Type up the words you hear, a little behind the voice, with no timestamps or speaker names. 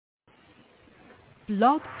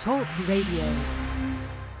Blog Talk Radio.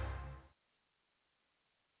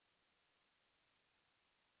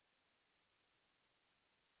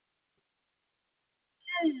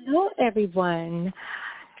 Hello, everyone.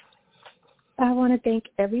 I want to thank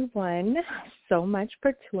everyone so much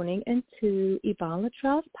for tuning into Yvonne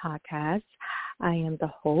Luttrell's podcast. I am the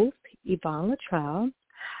host, Yvonne Luttrell.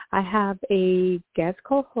 I have a guest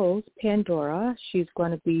co-host, Pandora. She's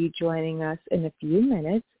going to be joining us in a few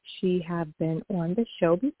minutes. She has been on the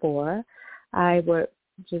show before. I would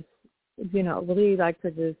just, really like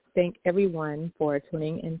to just thank everyone for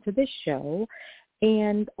tuning into the show.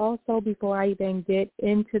 And also, before I even get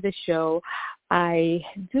into the show, I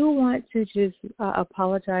do want to just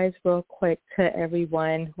apologize real quick to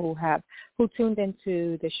everyone who tuned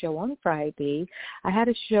into the show on Friday. I had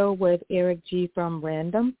a show with Eric G. from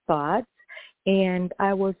Random Thoughts, and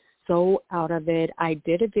I was so out of it. I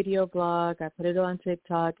did a video blog. I put it on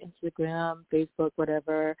TikTok, Instagram, Facebook,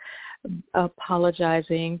 whatever,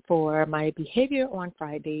 apologizing for my behavior on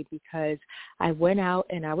Friday because I went out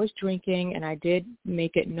and I was drinking, and I did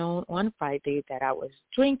make it known on Friday that I was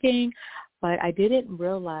drinking, but I didn't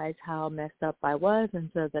realize how messed up I was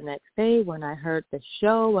until the next day when I heard the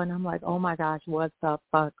show, and I'm like, oh, my gosh, what the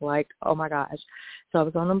fuck? Like, oh, my gosh. So I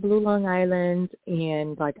was on the Blue Long Island,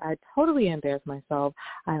 and, I totally embarrassed myself.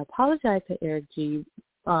 I apologized to Eric G.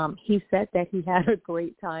 He said that he had a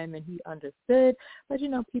great time and he understood, but,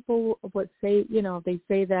 people would say, they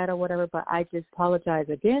say that or whatever, but I just apologize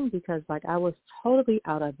again because, I was totally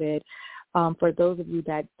out of it. For those of you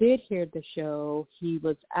that did hear the show, he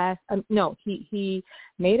was asked, he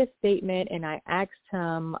made a statement, and I asked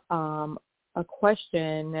him a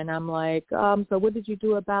question, and I'm like, so what did you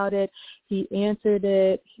do about it? He answered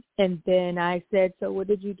it, and then I said, so what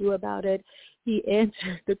did you do about it? He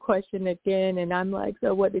answered the question again, and I'm like,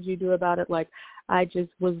 so what did you do about it? I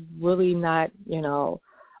just was really not, oh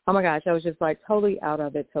my gosh, I was just totally out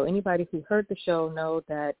of it. So anybody who heard the show know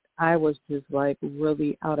that I was just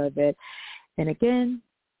really out of it. And again,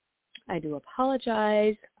 I do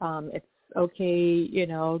apologize. It's okay,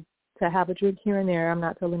 to have a drink here and there. I'm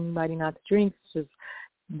not telling anybody not to drink. Just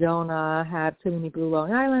don't have too many Blue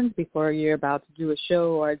Long Islands before you're about to do a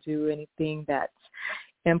show or do anything that's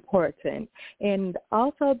important. And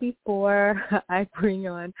also before I bring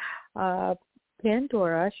on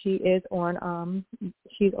Pandora, she's on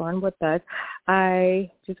with us.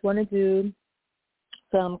 I just want to do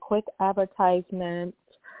some quick advertisements.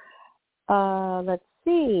 Let's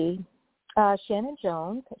see. Shannon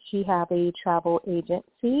Jones, she have a travel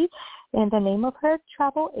agency, and the name of her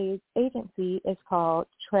travel agency is called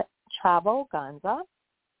Travel Ganza.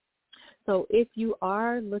 So if you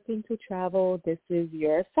are looking to travel, this is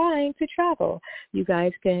your sign to travel. You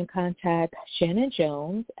guys can contact Shannon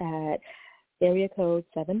Jones at area code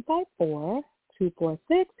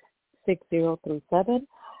 754-246-6037.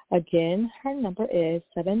 Again, her number is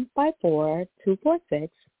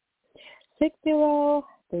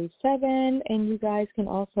 754-246-6037, and you guys can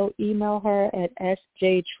also email her at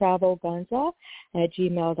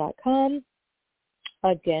sjtravelganza@gmail.com.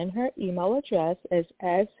 Again, her email address is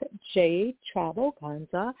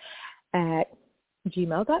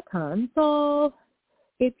sjtravelganza@gmail.com. So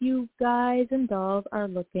if you guys and dolls are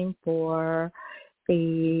looking for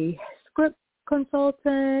a script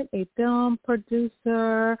consultant, a film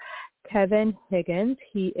producer, Kevin Higgins,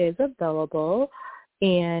 he is available,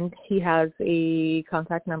 and he has a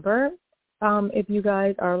contact number. If you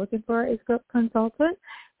guys are looking for a script consultant,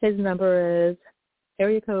 his number is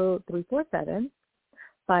area code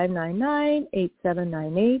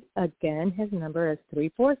 347-599-8798. Again, his number is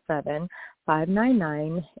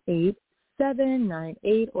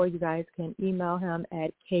 347-599-8798, or you guys can email him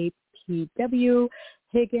at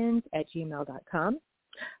kpwhiggins@gmail.com.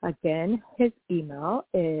 Again, his email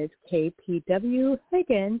is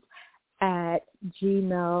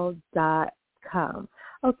kpwhiggins@gmail.com.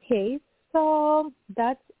 Okay, so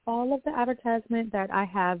that's all of the advertisement that I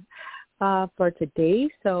have for today.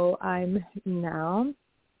 So I'm now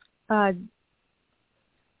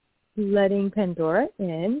letting Pandora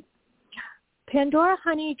in. Pandora,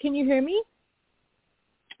 honey, can you hear me?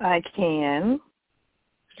 I can.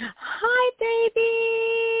 Hi,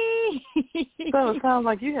 baby. So it sounds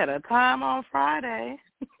like you had a time on Friday.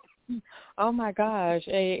 Oh, my gosh,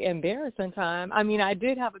 a embarrassing time. I mean, I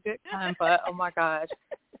did have a good time, but, oh, my gosh,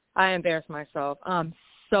 I embarrassed myself. I'm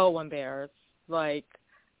so embarrassed.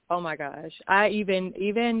 Oh my gosh. I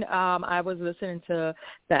was listening to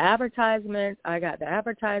the advertisements. I got the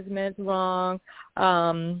advertisements wrong.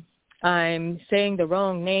 I'm saying the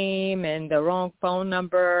wrong name and the wrong phone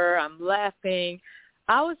number. I'm laughing.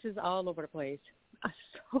 I was just all over the place. I'm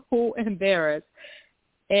so embarrassed.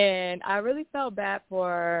 And I really felt bad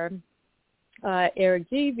for Eric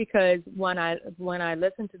G because when I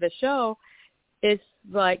listen to the show, it's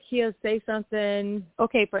like he'll say something.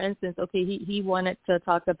 Okay, for instance, he wanted to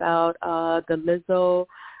talk about the Lizzo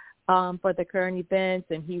for the current events,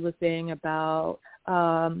 and he was saying about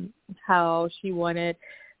how she wanted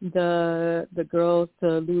the girls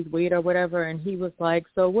to lose weight or whatever, and he was like,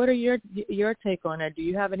 so what are your take on it? Do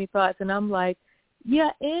you have any thoughts? And I'm like,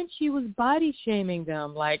 yeah, and she was body shaming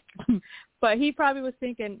them, like, but he probably was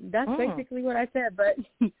thinking that's basically what I said, but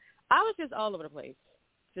I was just all over the place,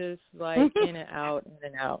 just like in and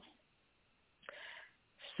out.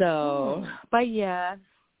 So, but yeah,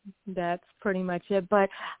 that's pretty much it.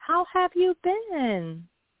 But how have you been?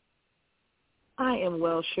 I am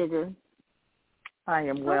well, sugar. I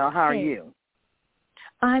am well. Okay. How are you?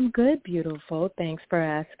 I'm good, beautiful. Thanks for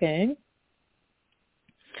asking.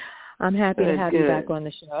 I'm happy to have you back on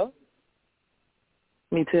the show.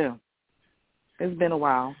 Me too. It's been a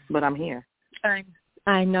while, but I'm here.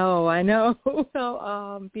 I know.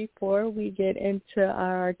 So before we get into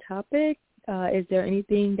our topic, is there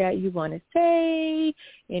anything that you want to say,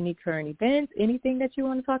 any current events, anything that you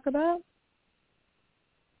want to talk about?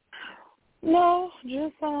 No,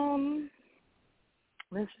 just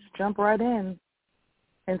let's just jump right in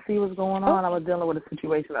and see what's going on. I was dealing with a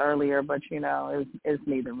situation earlier, but, it's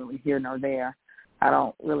neither really here nor there. I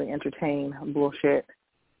don't really entertain bullshit.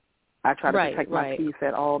 I try to protect my peace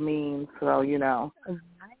at all means, so,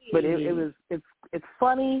 But it's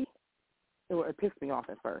funny. It pissed me off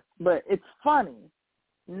at first, but it's funny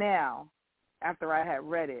now after I had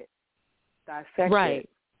read it, dissected it,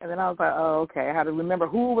 and then I was like, oh, okay. I had to remember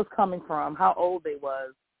who it was coming from, how old they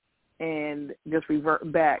was, and just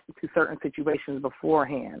revert back to certain situations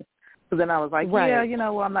beforehand. So then I was like, yeah,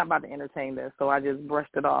 I'm not about to entertain this. So I just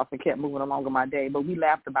brushed it off and kept moving along with my day. But we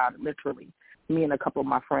laughed about it, literally. Me and a couple of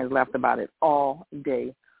my friends laughed about it all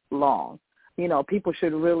day long. People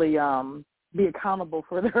should really be accountable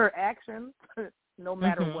for their actions, no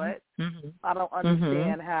matter what. Mm-hmm. I don't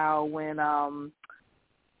understand how when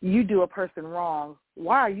you do a person wrong,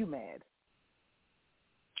 why are you mad?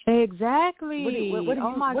 Exactly. What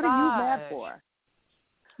are you mad for?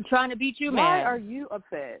 I'm trying to beat you mad. Why are you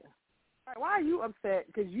upset? Why are you upset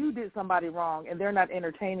because you did somebody wrong and they're not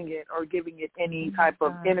entertaining it or giving it any type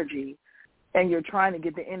of energy, and you're trying to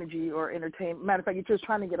get the energy or entertain? Matter of fact, you're just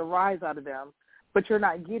trying to get a rise out of them, but you're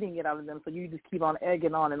not getting it out of them, so you just keep on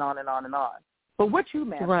egging on and on and on and on. But what you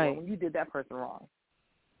mad for when you did that person wrong?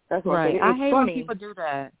 That's what I hate when people do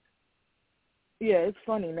that. Yeah, it's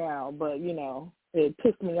funny now, but, it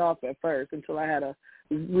pissed me off at first until I had to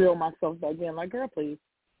reel myself back in. Like, girl, please,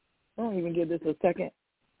 don't even give this a second.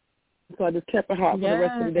 So I just kept it hot for the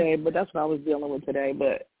rest of the day, but that's what I was dealing with today.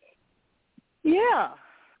 But, yeah.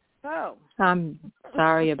 So I'm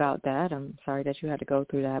sorry about that. I'm sorry that you had to go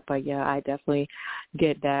through that. But, yeah, I definitely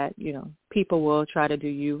get that, people will try to do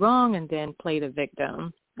you wrong and then play the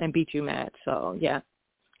victim and beat you mad. So, yeah,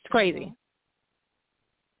 it's crazy.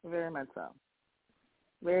 Very much so.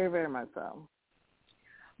 Very, very much so.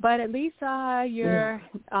 But at least you're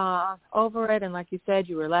over it, and like you said,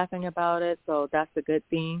 you were laughing about it, so that's a good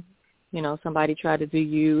thing. Somebody tried to do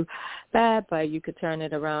you bad, but you could turn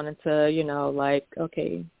it around into, like,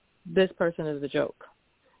 okay, this person is a joke.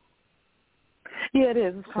 Yeah, it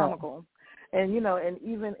is. It's comical. And, and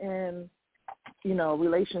even in,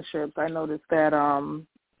 relationships, I noticed that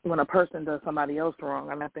when a person does somebody else wrong,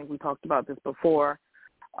 and I think we talked about this before,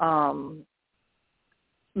 that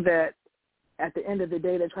at the end of the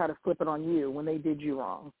day, they try to flip it on you when they did you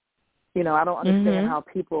wrong. I don't understand how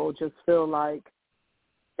people just feel like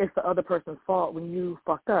it's the other person's fault when you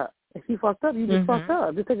fucked up. If you fucked up, you just fucked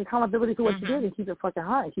up. Just take accountability for what you did and keep it fucking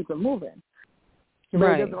high and keep it moving.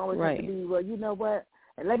 But it doesn't always have to be, well, you know what?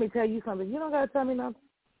 And let me tell you something. You don't got to tell me nothing.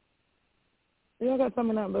 You don't got to tell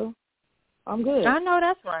me nothing, boo. I'm good. I know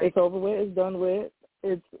that's right. It's over with. It's done with.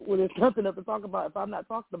 There's nothing else to talk about. If I'm not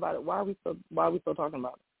talking about it, why are we still talking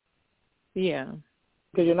about it? Yeah.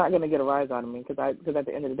 Because you're not going to get a rise out of me because at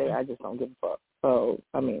the end of the day, I just don't give a fuck. So,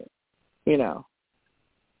 I mean,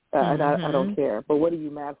 I don't care. But what are you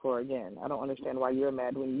mad for again? I don't understand why you're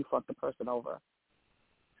mad when you fuck the person over.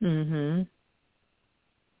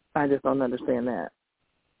 I just don't understand that.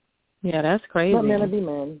 Yeah, that's crazy. But men will be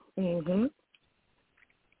men.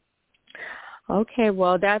 Okay,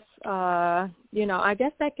 well, that's, I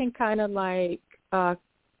guess that can kind of like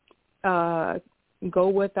go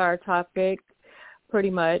with our topic pretty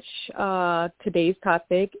much. Today's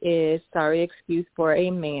topic is Sorry Excuse for a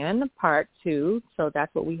Man, Part 2. So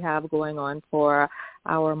that's what we have going on for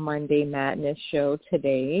our Monday Madness show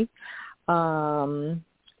today.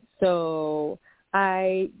 So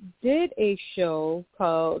I did a show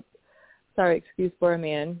called Sorry Excuse for a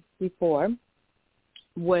Man before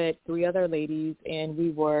with 3 other ladies, and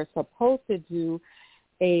we were supposed to do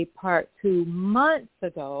a part 2 months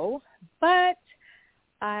ago, but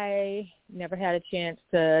I never had a chance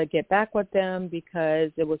to get back with them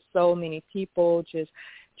because there was so many people just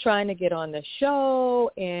trying to get on the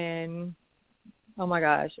show, and oh my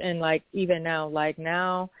gosh, and like even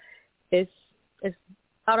now, it's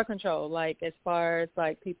out of control, like as far as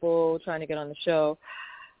like people trying to get on the show.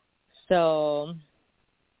 So,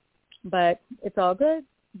 but it's all good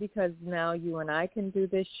because now you and I can do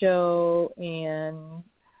this show and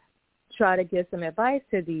try to give some advice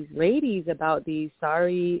to these ladies about these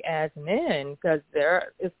sorry-ass men, because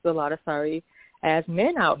there is a lot of sorry-ass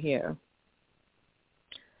men out here.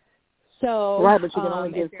 So right, but you can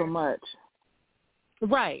only give so much.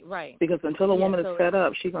 Right. Because until a woman is fed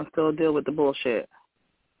up, she's going to still deal with the bullshit.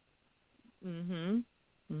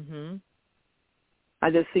 I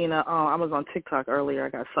just seen I was on TikTok earlier. I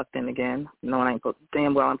got sucked in again. Knowing I'm supposed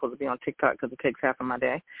to be on TikTok because it takes half of my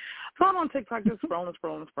day. So I'm on TikTok just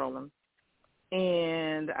scrolling.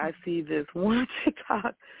 And I see this one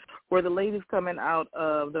TikTok where the lady's coming out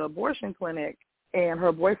of the abortion clinic and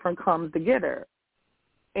her boyfriend comes to get her.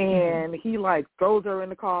 And he, like, throws her in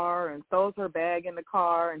the car and throws her bag in the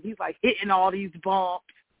car. And he's, like, hitting all these bumps,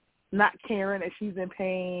 not caring that she's in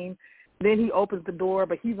pain. Then he opens the door,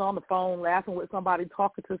 but he's on the phone laughing with somebody,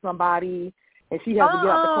 talking to somebody. And she has to get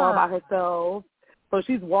out the car by herself. So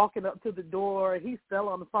she's walking up to the door. He's still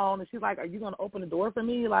on the phone. And she's like, are you going to open the door for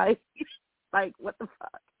me? Like, what the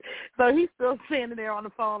fuck? So he's still standing there on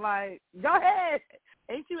the phone like, go ahead.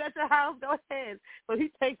 Ain't you at your house? Go ahead. So he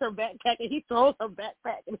takes her backpack and he throws her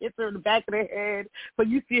backpack and hits her in the back of the head. So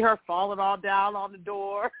you see her falling all down on the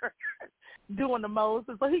door, doing the most.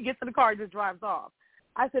 And so he gets in the car and just drives off.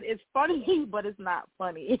 I said, it's funny, but it's not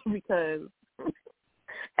funny because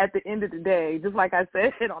at the end of the day, just like I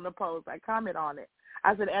said on the post, I comment on it.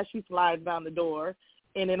 I said, as she slides down the door,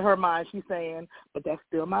 and in her mind she's saying, but that's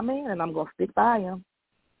still my man and I'm going to stick by him.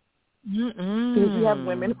 Because you have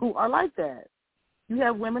women who are like that.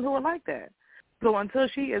 So until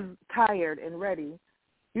she is tired and ready,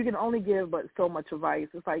 you can only give but so much advice.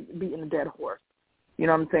 It's like beating a dead horse. You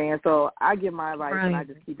know what I'm saying? So I give my advice and I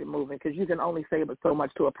just keep it moving because you can only say but so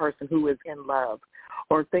much to a person who is in love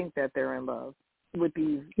or think that they're in love with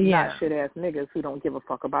these not shit-ass niggas who don't give a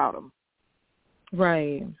fuck about them.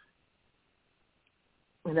 Right.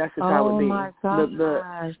 And that's just how it would be. Oh, my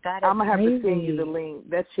gosh. That is I'm going to have crazy. to send you the link.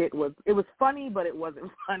 That shit was funny, but it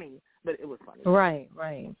wasn't funny. But it was funny. Right.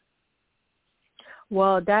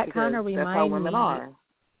 Well, that kind of reminds me. That's how women are.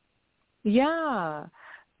 Yeah.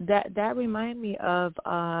 That reminds me of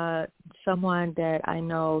someone that I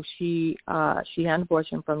know. She had an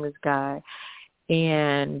abortion from this guy.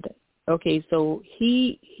 And, okay, so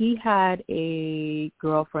he had a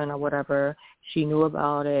girlfriend or whatever. She knew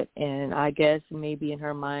about it, and I guess maybe in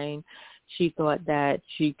her mind she thought that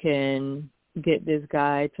she can get this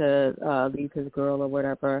guy to leave his girl or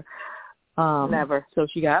whatever. Never. So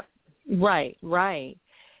she got right.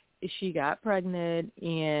 She got pregnant,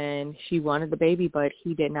 and she wanted the baby, but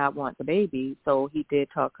he did not want the baby. So he did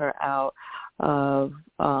talk her out of,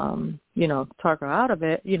 out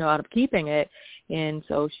of keeping it. And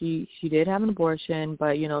so she did have an abortion,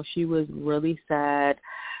 but, she was really sad.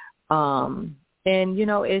 And,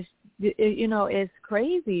 it's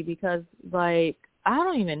crazy because, like, I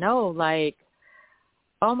don't even know, like,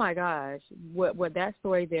 oh my gosh, what that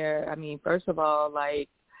story there, I mean, first of all, like,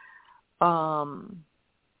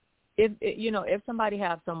 if somebody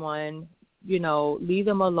has someone, leave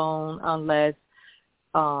them alone unless,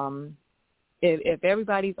 if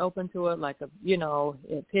everybody's open to it, like,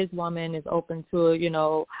 if his woman is open to it,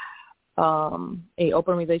 a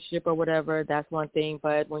open relationship or whatever, that's one thing.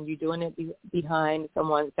 But when you're doing it behind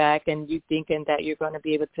someone's back and you thinking that you're going to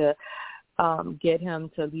be able to get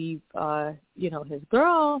him to leave, his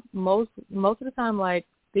girl, most of the time, like,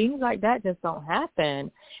 things like that just don't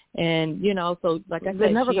happen. And, so like I said,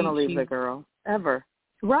 they're never going to leave the girl, ever.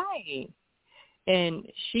 Right. And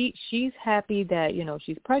she's happy that,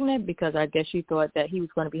 she's pregnant because I guess she thought that he was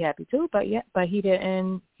going to be happy too, but he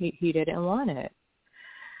didn't want it.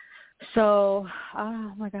 So,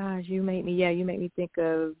 oh my gosh, you make me think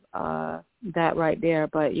of that right there.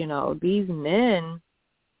 But, these men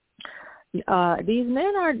are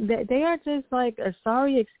just like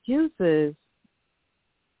sorry excuses.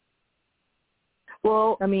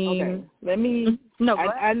 Well, I mean, okay. Let me. No,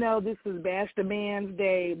 I know this is Bash the Man's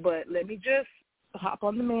Day, but let me just hop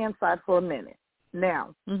on the man's side for a minute.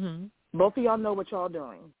 Now, both of y'all know what y'all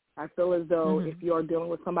doing. I feel as though if you're dealing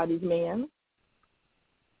with somebody's man,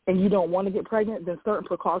 and you don't want to get pregnant, then certain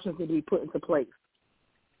precautions need to be put into place.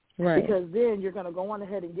 Right. Because then you're going to go on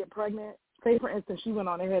ahead and get pregnant. Say, for instance, she went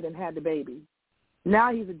on ahead and had the baby.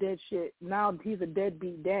 Now he's a dead shit. Now he's a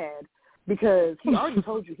deadbeat dad because he already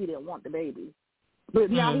told you he didn't want the baby. But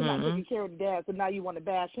now he's not taking care of the dad, so now you want to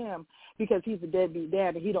bash him because he's a deadbeat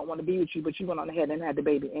dad and he don't want to be with you, but you went on ahead and had the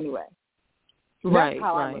baby anyway. Right. That's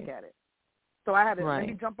how I look at it. So I had to let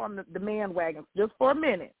me jump on the man wagon just for a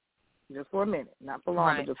minute. Just for a minute, not for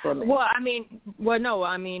long, but just for a minute. Well,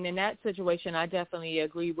 in that situation, I definitely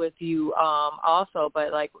agree with you also.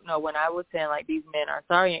 But, like, when I was saying, like, these men are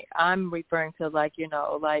sorry, I'm referring to, like,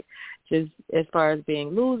 just as far as being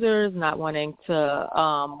losers, not wanting to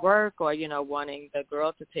work or, wanting the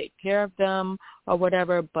girl to take care of them or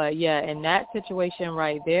whatever. But, yeah, in that situation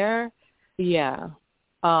right there, yeah,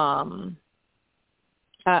 I'm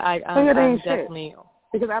definitely...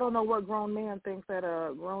 Because I don't know what grown man thinks that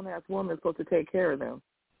a grown-ass woman is supposed to take care of them.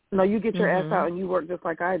 No, you get your ass out and you work just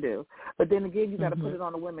like I do. But then again, you got to put it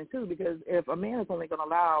on the women too, because if a man is only going to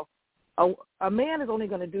allow, a man is only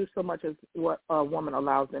going to do so much as what a woman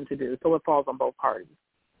allows them to do. So it falls on both parties.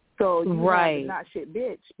 So you have a not shit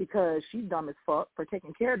bitch because she's dumb as fuck for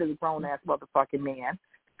taking care of this grown-ass motherfucking man,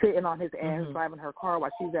 sitting on his ass, driving her car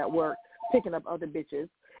while she's at work, picking up other bitches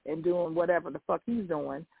and doing whatever the fuck he's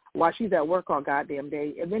doing while she's at work all goddamn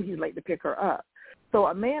day, and then he's late to pick her up. So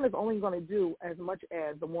a man is only going to do as much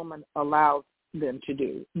as the woman allows them to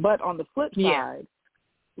do. But on the flip side,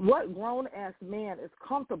 what grown-ass man is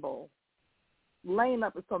comfortable laying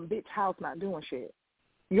up in some bitch house not doing shit?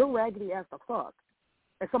 You're raggedy as the fuck,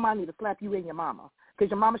 and somebody need to slap you and your mama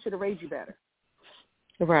because your mama should have raised you better.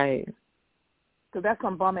 Right. Because that's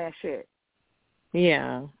some bum-ass shit.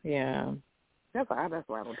 Yeah. That's why I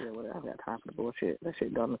don't deal with it. I don't got time for the bullshit. That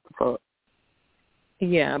shit dumb as the fuck.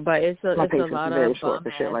 Yeah, but it's a lot of bum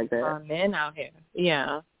shit like that. Men out here.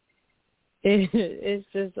 Yeah, it's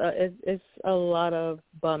just it's a lot of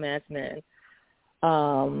bum ass men.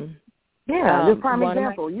 Just prime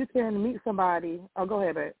example. You can meet somebody. Oh, go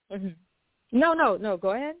ahead, babe. No.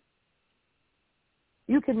 Go ahead.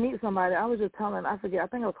 You can meet somebody. I was just telling. I think I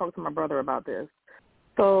was talking to my brother about this.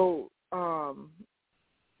 So,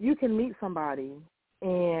 you can meet somebody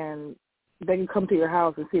and they can come to your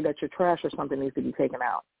house and see that your trash or something needs to be taken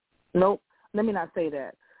out. Nope. Let me not say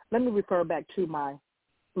that. Let me refer back to my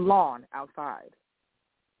lawn outside.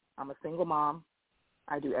 I'm a single mom.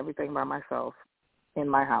 I do everything by myself in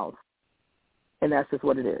my house. And that's just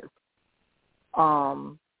what it is.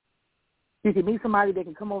 You can meet somebody, they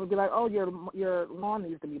can come over and be like, oh, your lawn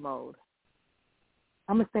needs to be mowed.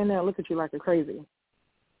 I'm going to stand there and look at you like you're crazy.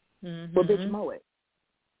 Well, bitch, mow it.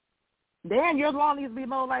 Damn, your lawn needs to be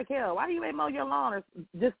mowed like hell. Why do you ain't mow your lawn or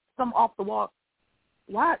just some off the wall?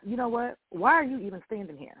 Why? You know what? Why are you even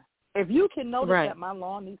standing here? If you can notice that my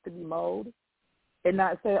lawn needs to be mowed and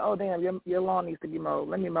not say, oh, damn, your lawn needs to be mowed,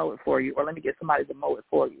 let me mow it for you, or let me get somebody to mow it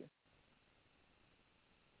for you.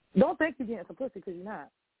 Don't think you're getting some pussy because you're not.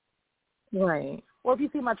 Right. Or if you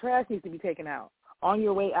see my trash needs to be taken out on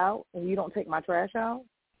your way out and you don't take my trash out,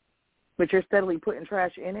 but you're steadily putting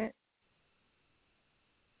trash in it,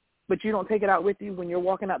 but you don't take it out with you when you're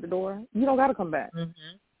walking out the door, you don't got to come back.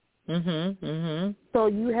 So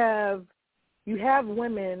you have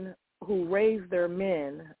women who raise their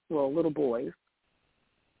men, well, little boys,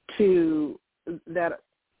 to that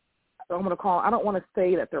I'm going to call, I don't want to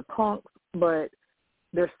say that they're punks, but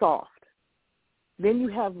they're soft. Then you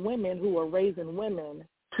have women who are raising women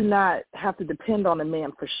to not have to depend on a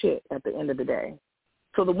man for shit at the end of the day.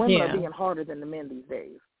 So the women are being harder than the men these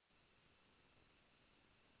days.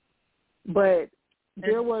 But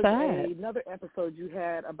there was another episode you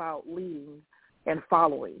had about leading and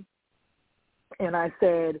following. And I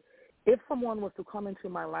said, if someone was to come into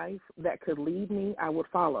my life that could lead me, I would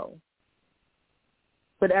follow.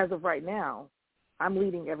 But as of right now, I'm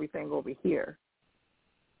leading everything over here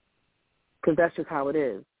because that's just how it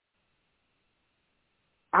is.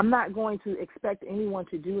 I'm not going to expect anyone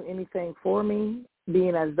to do anything for me,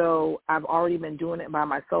 being as though I've already been doing it by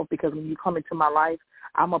myself, because when you come into my life,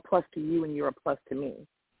 I'm a plus to you and you're a plus to me.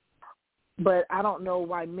 But I don't know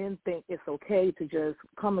why men think it's okay to just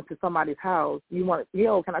come into somebody's house. You want,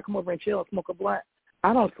 can I come over and chill and smoke a blunt?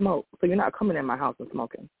 I don't smoke, so you're not coming in my house and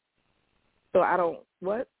smoking. So I don't,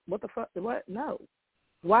 what the fuck, what? No.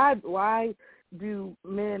 Why do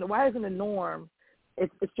men, why isn't a norm,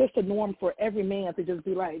 it's just a norm for every man to just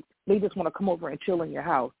be like, they just want to come over and chill in your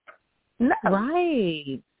house. No.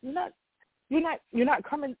 Right. You're not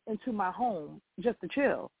coming into my home just to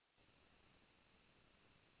chill.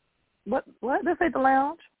 What? This ain't the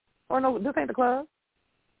lounge. Or no, this ain't the club.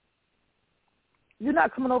 You're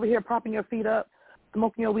not coming over here propping your feet up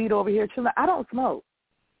smoking your weed over here, chilling. I don't smoke.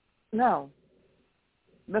 No.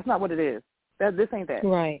 That's not what it is. This ain't that.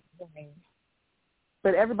 Right.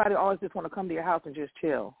 But everybody always just want to come to your house and just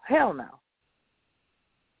chill. Hell no.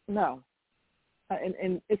 No.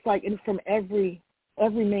 And it's like it's from every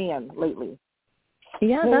man lately.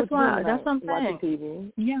 Yeah, hey, that's what I'm saying. Watching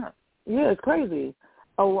TV. Yeah. Yeah, it's crazy.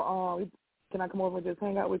 Oh, can I come over and just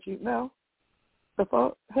hang out with you? No. The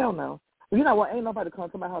fuck? Hell no. You know what? Ain't nobody come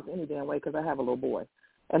to my house any damn way because I have a little boy.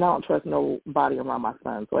 And I don't trust nobody around my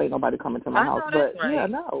son, so ain't nobody coming to my house. But, right. yeah,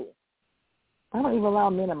 no. I don't even allow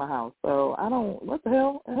men in my house. So I don't, what the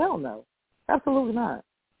hell? Hell no. Absolutely not.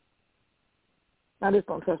 I just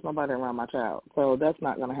don't trust nobody around my child. So that's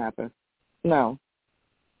not going to happen. No.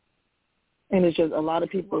 And it's just a lot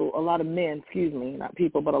of men, not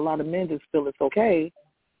people, but a lot of men just feel it's okay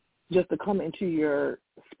just to come into your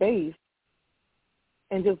space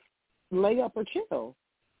and just lay up or chill.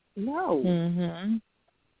 No. Mm-hmm.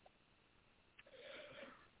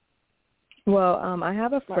 Well, I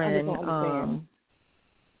have a friend.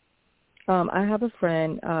 I have a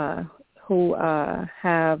friend who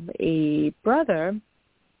have a brother,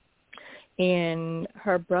 and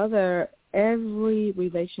her brother, every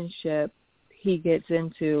relationship he gets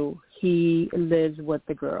into, he lives with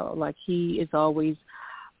the girl. Like, he is always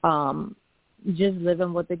just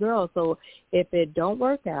living with the girl. So if it don't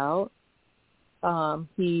work out,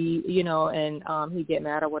 he, and he get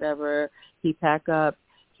mad or whatever, he pack up.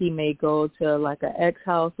 He may go to like an ex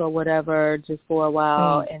house or whatever just for a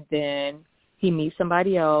while, and then he meets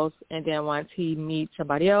somebody else. And then once he meets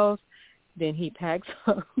somebody else, then he packs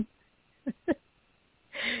up.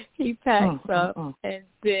 He packs up, and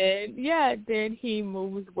then he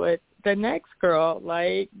moves with the next girl,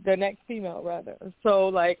 like the next female rather. So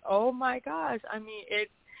like, oh my gosh, I mean,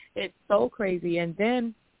 it's so crazy. And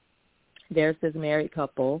then there's this married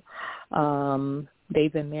couple.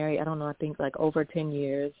 They've been married, I don't know, I think like over 10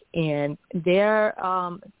 years, and they're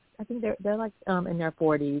I think they're like in their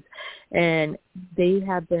 40s, and they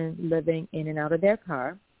have been living in and out of their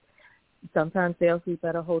car. Sometimes they'll sleep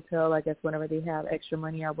at a hotel, I guess, whenever they have extra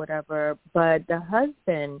money or whatever. But the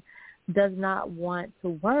husband does not want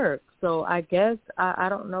to work. So I guess, I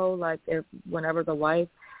don't know, like, if whenever the wife,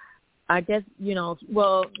 I guess,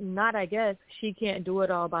 not I guess, she can't do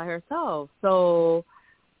it all by herself. So,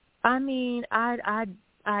 I mean, I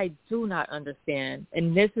do not understand.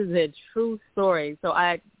 And this is a true story. So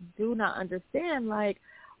I do not understand, like,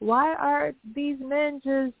 why are these men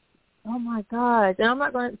just, oh, my gosh. And I'm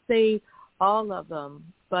not going to say all of them,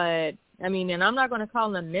 but, I mean, and I'm not going to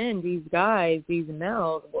call them men, these guys, these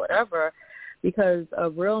males, whatever, because a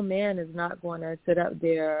real man is not going to sit up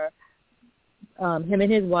there, him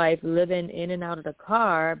and his wife living in and out of the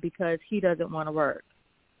car because he doesn't want to work.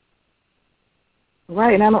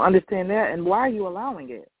 Right, and I don't understand that. And why are you allowing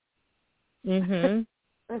it? Mm-hmm.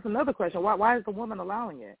 That's another question. Why is the woman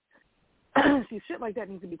allowing it? See, shit like that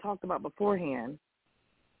needs to be talked about beforehand.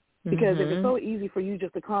 Because if it's so easy for you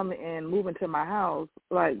just to come and move into my house,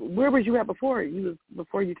 like, where was you at before you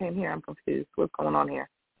came here? I'm confused. What's going on here?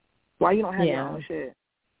 Why you don't have your own shit?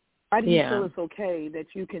 Why do you feel it's okay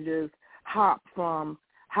that you can just hop from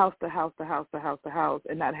house to house to house to house to house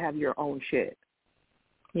and not have your own shit?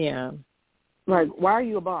 Yeah. Like, why are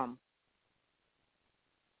you a bum?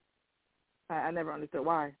 I never understood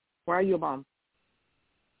why. Why are you a bum?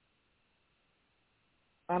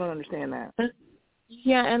 I don't understand that.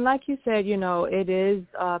 Yeah, and like you said, it is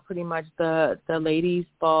pretty much the lady's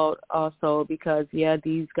fault also because,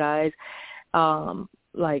 these guys,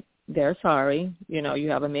 like, they're sorry. You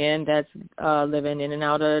have a man that's living in and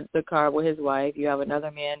out of the car with his wife. You have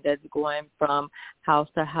another man that's going from house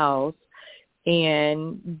to house,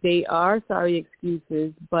 and they are sorry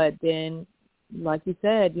excuses. But then, like you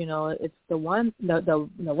said, it's the women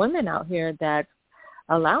out here that's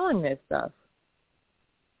allowing this stuff.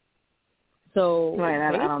 So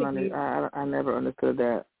right, I never understood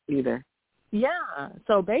that either. Yeah.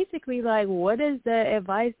 So basically, like, what is the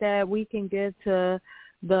advice that we can give to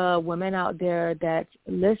the women out there that's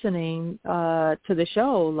listening to the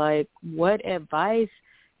show? Like, what advice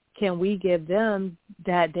can we give them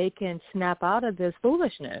that they can snap out of this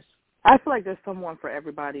foolishness? I feel like there's someone for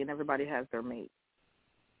everybody, and everybody has their mate.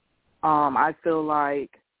 I feel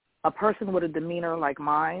like a person with a demeanor like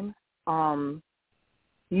mine,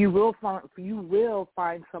 you will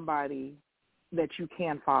find somebody that you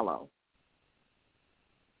can follow.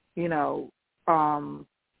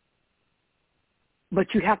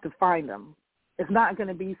 But you have to find them. It's not going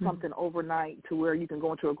to be something overnight to where you can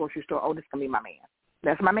go into a grocery store, oh, this is going to be my man.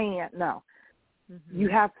 That's my man. No. You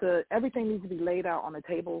have to, everything needs to be laid out on the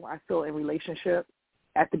table, I feel, in relationship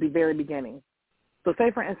at the very beginning. So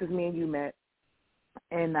say, for instance, me and you met,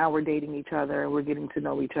 and now we're dating each other, and we're getting to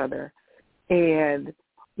know each other, and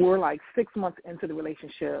we're like 6 months into the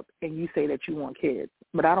relationship, and you say that you want kids,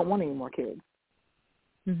 but I don't want any more kids.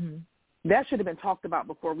 Mm-hmm. That should have been talked about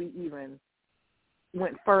before we even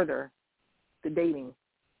went further the dating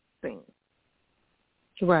thing.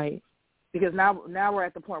 Right. Because now we're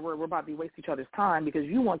at the point where we're about to waste each other's time because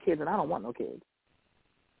you want kids and I don't want no kids.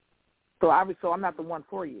 So I'm not the one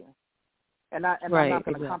for you, and I'm not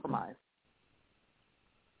going to compromise.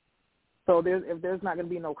 So if there's not going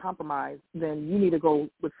to be no compromise, then you need to go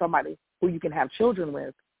with somebody who you can have children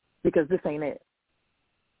with, because this ain't it.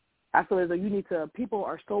 I feel as though people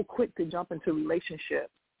are so quick to jump into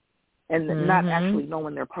relationships and not actually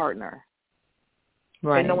knowing their partner.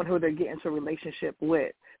 Right. And knowing who they're getting into a relationship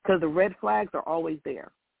with. Because the red flags are always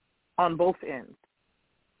there on both ends.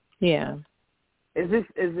 Yeah.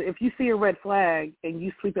 If you see a red flag and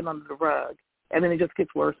you sweep it under the rug, and then it just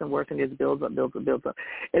gets worse and worse and it just builds up.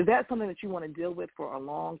 Is that something that you want to deal with for a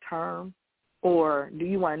long term? Or do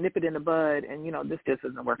you want to nip it in the bud and, this just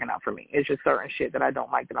isn't working out for me? It's just certain shit that I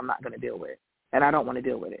don't like that I'm not going to deal with, and I don't want to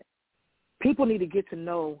deal with it. People need to get to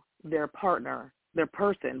know their partner, their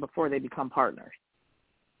person, before they become partners.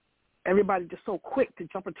 Everybody's just so quick to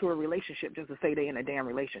jump into a relationship just to say they're in a damn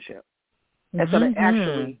relationship instead of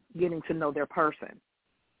actually getting to know their person.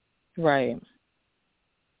 Right.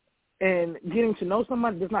 And getting to know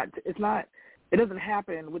someone it doesn't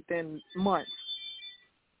happen within months.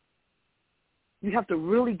 You have to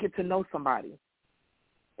really get to know somebody,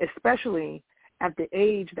 especially at the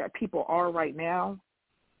age that people are right now.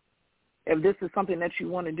 If this is something that you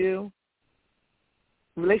want to do,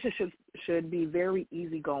 relationships should be very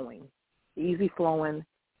easygoing, easy flowing,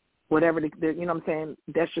 whatever, you know what I'm saying?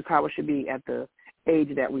 That's just how it should be at the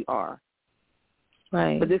age that we are.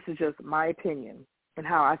 Right. But this is just my opinion and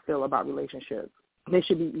how I feel about relationships. They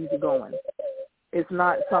should be easygoing. It's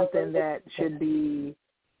not something that should be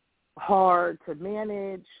hard to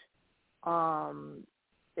manage.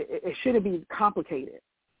 It shouldn't be complicated,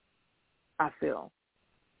 I feel.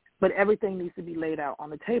 But everything needs to be laid out on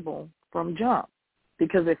the table from jump.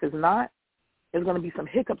 Because if it's not, there's going to be some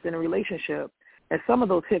hiccups in a relationship. And some of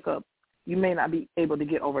those hiccups, you may not be able to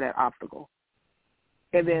get over that obstacle.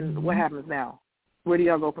 And then what happens now? Where do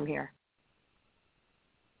y'all go from here?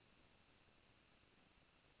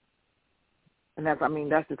 And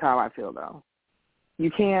that's just how I feel, though. You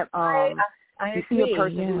can't, I you see a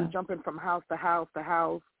person who's jumping from house to house to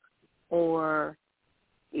house, or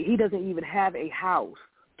he doesn't even have a house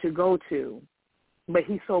to go to, but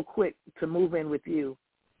he's so quick to move in with you.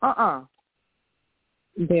 Hell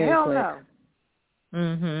quick.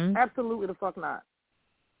 No. Absolutely the fuck not.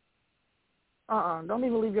 Don't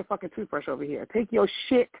even leave your fucking toothbrush over here. Take your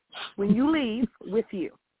shit when you leave with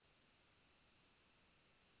you.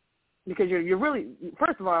 Because you're really,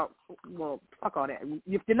 first of all, well, fuck all that.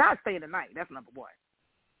 If you're not staying the night, that's number one.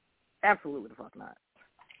 Absolutely the fuck not.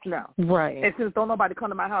 No. Right. And since don't nobody come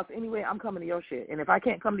to my house anyway, I'm coming to your shit. And if I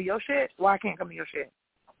can't come to your shit, why I can't come to your shit?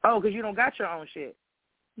 Oh, because you don't got your own shit.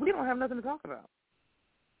 We don't have nothing to talk about.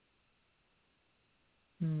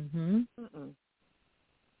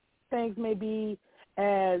 Things may be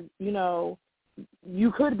as,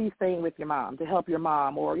 you could be staying with your mom to help your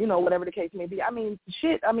mom, or, whatever the case may be. There's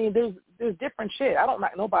different shit. I don't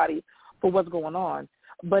knock nobody for what's going on.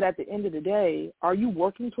 But at the end of the day, are you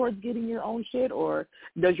working towards getting your own shit, or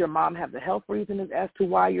does your mom have the health reasons as to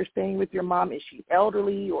why you're staying with your mom? Is she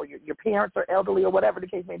elderly, or your parents are elderly, or whatever the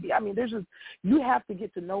case may be? You have to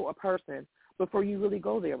get to know a person before you really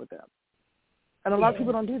go there with them. And a lot of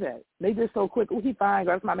people don't do that. They just so quick, he fine,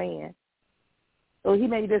 girl, that's my man. So he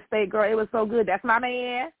made this steak, girl, it was so good, that's my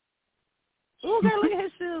man. Ooh, girl, look at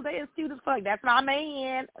his shoes, they is cute as fuck, that's my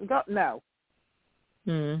man. Go, no.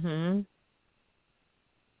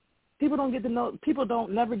 People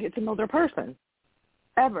don't never get to know their person,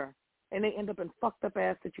 ever. And they end up in fucked up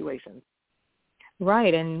ass situations.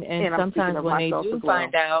 Right, and sometimes when they do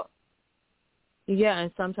find out,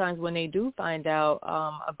 and sometimes when they do find out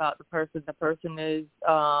about the person is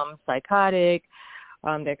psychotic,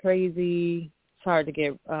 they're crazy, it's hard to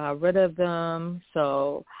get rid of them.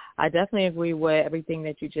 So I definitely agree with everything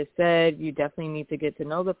that you just said. You definitely need to get to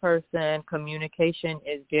know the person. Communication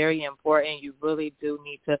is very important. You really do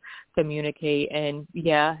need to communicate. And,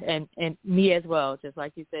 and me as well, just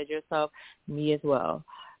like you said yourself, me as well.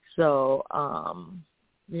 So,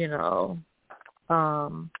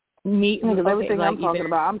 because everything I'm talking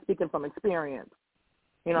about, I'm speaking from experience.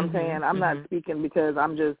 You know what I'm saying? I'm not speaking because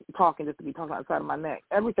I'm just talking just to be talking outside of my neck.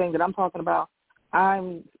 Everything that I'm talking about,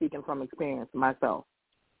 I'm speaking from experience myself.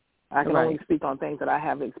 I can only speak on things that I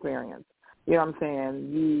have experienced. You know what I'm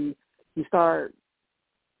saying? You start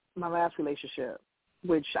my last relationship,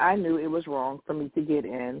 which I knew it was wrong for me to get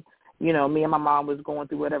in. You know, me and my mom was going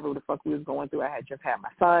through whatever the fuck we was going through. I had just had my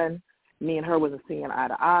son. Me and her wasn't seeing eye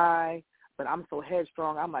to eye. But I'm so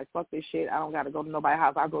headstrong. I'm like, fuck this shit. I don't got to go to nobody's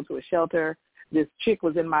house. I'll go to a shelter. This chick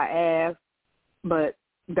was in my ass, but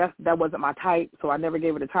that wasn't my type, so I never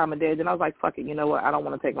gave her the time of day. Then I was like, fuck it. You know what? I don't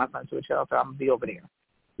want to take my son to a shelter. I'm going to be over there.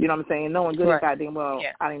 You know what I'm saying? Knowing good and goddamn well,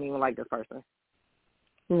 I didn't even like this person.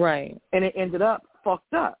 Right. And it ended up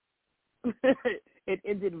fucked up. It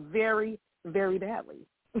ended very, very badly.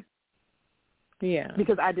 Yeah.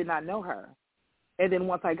 Because I did not know her. And then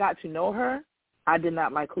once I got to know her, I did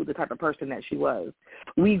not like who the type of person that she was.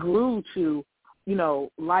 We grew to, you know,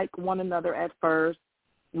 like one another at first.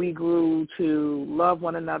 We grew to love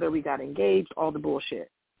one another. We got engaged, all the bullshit.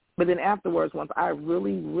 But then afterwards, once I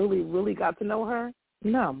really, really, really got to know her,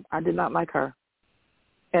 no, I did not like her.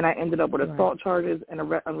 And I ended up with assault charges and a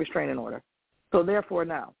restraining order. So therefore,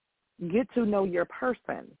 now, get to know your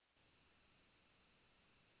person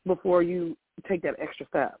before you take that extra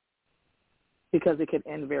step, because it could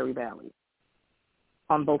end very badly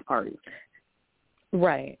on both parties.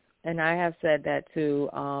 Right. And I have said that too.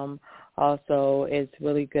 Also, it's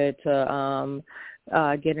really good to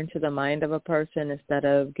get into the mind of a person instead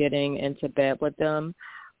of getting into bed with them,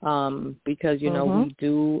 because, you know, we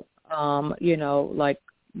do, you know, like,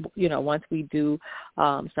 you know, once we do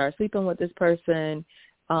start sleeping with this person,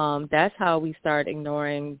 that's how we start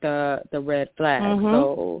ignoring the red flags.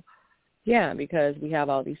 So, yeah, because we have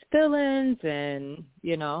all these feelings and,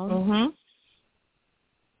 you know.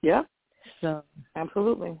 Yeah. So.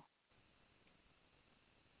 Absolutely.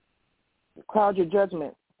 Cloud your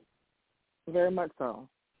judgment. Very much so.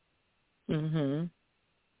 Because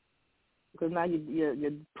now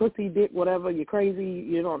you're pussy, dick, whatever, you're crazy,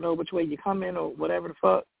 you don't know which way you're coming or whatever the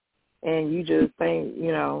fuck, and you just think,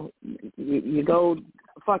 you know, you go,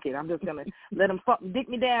 fuck it, I'm just going to let him dick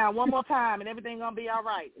me down one more time and everything going to be all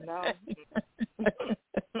right. No.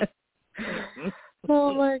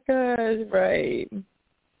 Oh, my gosh, right.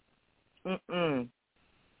 It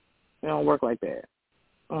don't work like that.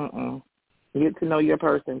 Get to know your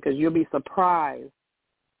person, because you'll be surprised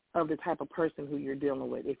of the type of person who you're dealing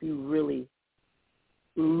with if you really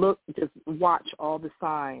just watch all the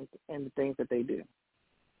signs and the things that they do.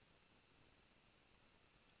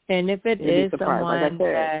 And if it is someone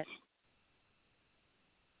that,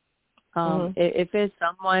 if it's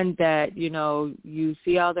someone that, you know, you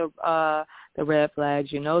see all the red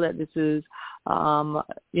flags, you know that this is,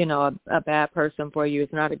 you know, a bad person for you.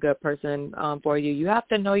 It's not a good person for you. You have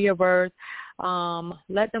to know your worth.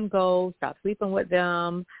 Let them go. Stop sleeping with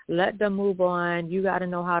them. Let them move on. You got to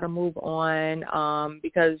know how to move on,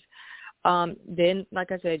 because then,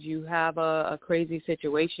 like I said, you have a crazy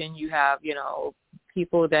situation. You have, you know,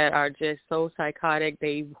 people that are just so psychotic,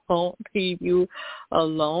 they won't leave you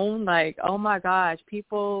alone. Like, oh my gosh,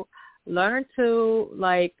 people learn to,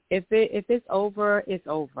 like, if it's over, it's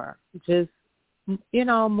over. Just, you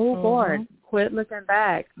know, move forward. Quit looking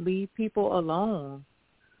back. Leave people alone.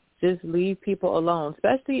 Just leave people alone.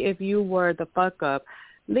 Especially if you were the fuck up.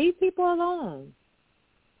 Leave people alone.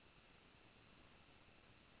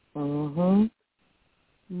 But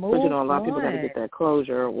you know, a lot of people got to get that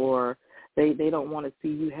closure, or they don't want to see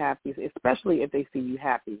you happy, especially if they see you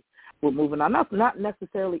happy with moving on. Not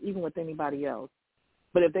necessarily even with anybody else,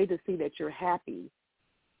 but if they just see that you're happy,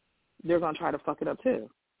 they're going to try to fuck it up too.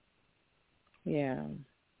 Yeah.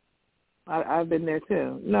 I've been there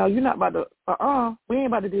too. No, you're not about to, we ain't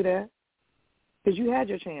about to do that, because you had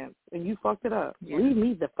your chance and you fucked it up. Yeah. Leave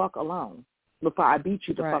me the fuck alone before I beat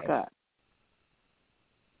you the fuck up.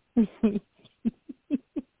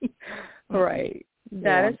 Right.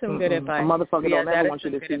 That is some good advice. A motherfucker don't ever want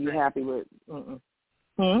you to see you happy with.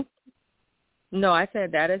 No, I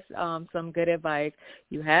said that is some good advice.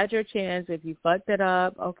 You had your chance. If you fucked it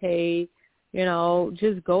up, okay, you know,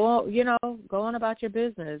 just go on about your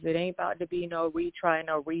business. It ain't about to be no retry,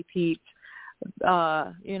 no repeat.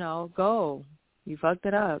 You know, go. You fucked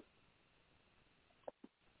it up.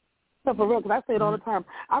 No, for real, because I say it all the time.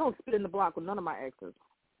 I don't spit in the block with none of my exes,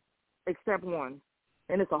 except one,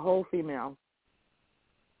 and it's a whole female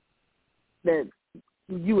that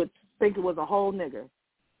you would think it was a whole nigga.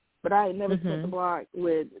 But I ain't never spit the block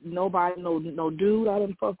with nobody, no dude I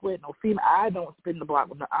didn't fuck with, no female. I don't spit in the block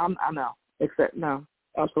with I know, except, no,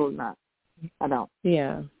 absolutely not. I don't.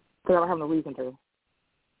 Yeah. Because I don't have no reason to.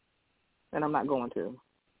 And I'm not going to.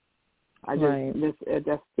 I just,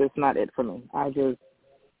 that's just not it for me. I just,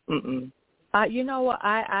 you know what?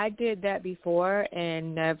 I did that before,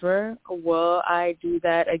 and never will I do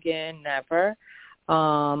that again. Never.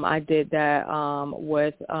 I did that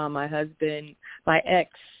with my husband, my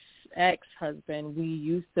ex-husband. We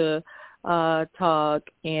used to talk,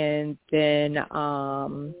 and then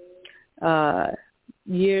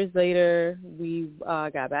years later, we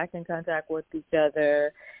got back in contact with each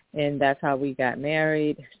other, and that's how we got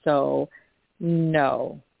married. So,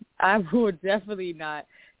 no, I would definitely not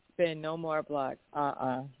spend no more blocks.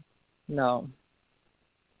 No.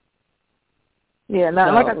 Yeah,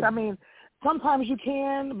 no. Like I said, I mean, sometimes you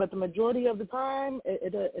can, but the majority of the time,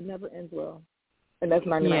 it never ends well, and that's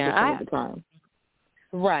 99% of the time.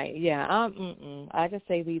 Right, yeah. I just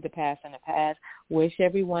say leave the past in the past. Wish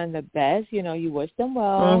everyone the best. You know, you wish them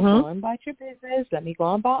well. Go on about your business. Let me go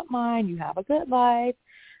on about mine. You have a good life.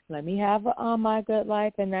 Let me have my good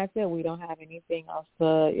life, and that's it. We don't have anything else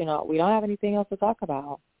to, we don't have anything else to talk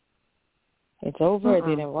about. It's over. It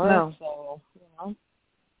didn't work. No. So,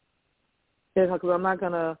 Yeah, because I'm not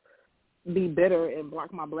going to be bitter and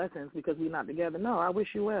block my blessings because we're not together. No, I wish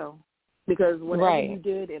you well. Because whatever you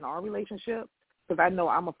did in our relationship, because I know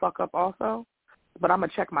I'm a fuck up also, but I'm going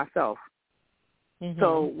to check myself.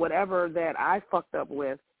 So whatever that I fucked up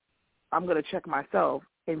with, I'm going to check myself.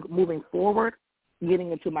 And moving forward,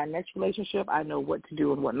 getting into my next relationship, I know what to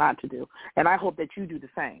do and what not to do. And I hope that you do the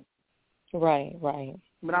same. Right.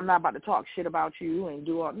 But I'm not about to talk shit about you and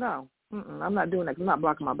do all, no. I'm not doing that. I'm not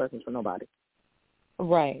blocking my blessings for nobody.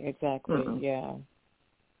 Right, exactly, yeah.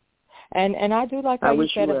 And I do like how you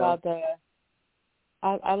said about the,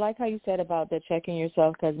 I like how you said about the checking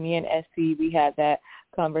yourself, because me and SC, we had that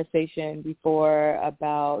conversation before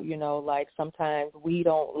about, like sometimes we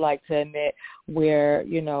don't like to admit where,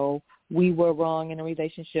 we were wrong in a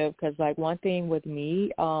relationship, because like one thing with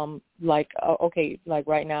me, like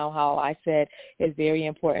right now how I said it's very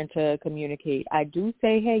important to communicate. I do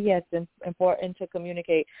say, hey, yes, it's important to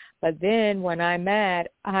communicate, but then when I'm mad,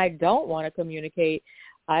 I don't want to communicate.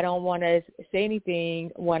 I don't want to say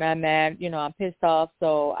anything when I'm mad. I'm pissed off,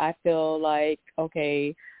 so I feel like,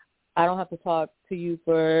 okay, I don't have to talk to you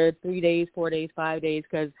for 3 days, 4 days, 5 days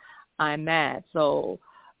because I'm mad. So,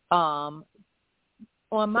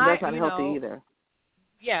 on my, that's not healthy either.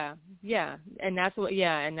 Yeah, and that's what,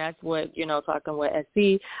 talking with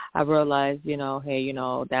SC, I realized, hey,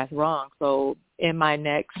 that's wrong. So in my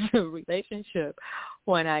next relationship,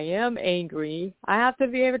 when I am angry, I have to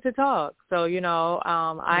be able to talk. So,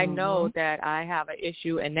 I know that I have an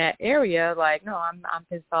issue in that area. Like, no, I'm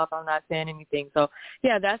pissed off. I'm not saying anything. So,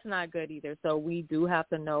 yeah, that's not good either. So we do have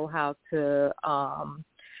to know how to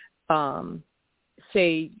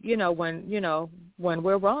say, when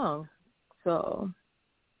we're wrong. So.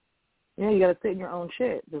 Yeah, you got to sit in your own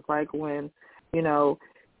shit. Just like when,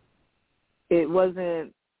 it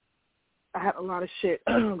wasn't, I had a lot of shit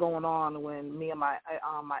going on when me and my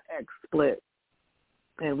ex split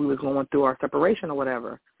and we was going through our separation or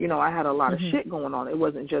whatever. I had a lot of shit going on. It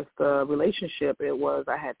wasn't just the relationship. It was,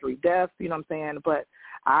 I had 3 deaths, you know what I'm saying? But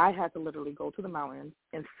I had to literally go to the mountains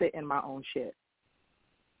and sit in my own shit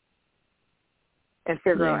and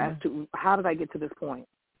figure out as to how did I get to this point?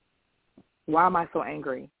 Why am I so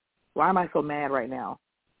angry? Why am I so mad right now?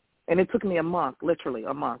 And it took me a month, literally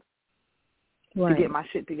a month, to get my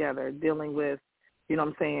shit together, dealing with,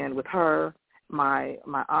 with her, my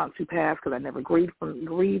aunts who passed because I never grieved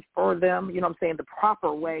for them, the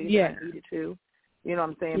proper way that I needed to,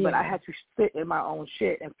 But I had to sit in my own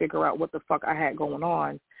shit and figure out what the fuck I had going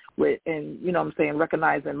on with, and,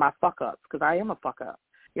 recognizing my fuck-ups, because I am a fuck-up.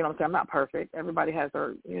 I'm not perfect. Everybody has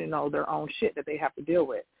their, their own shit that they have to deal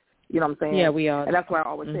with. You know what I'm saying? Yeah, we are. And that's why I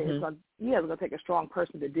always say it's going to take a strong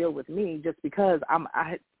person to deal with me, just because I'm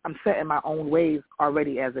set in my own ways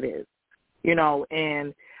already as it is.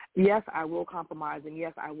 And yes, I will compromise, and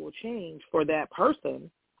yes, I will change for that person.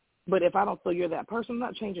 But if I don't feel you're that person, I'm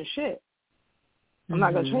not changing shit. I'm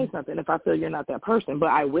not going to change nothing if I feel you're not that person.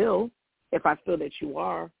 But I will if I feel that you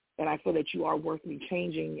are, and I feel that you are worth me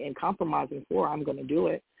changing and compromising for. I'm going to do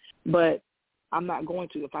it. But I'm not going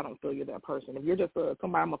to if I don't feel you're that person. If you're just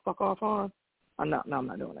somebody I'm going to fuck off on, I'm not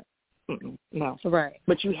doing it. No. Right.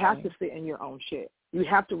 But you have to sit in your own shit. You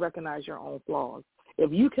have to recognize your own flaws.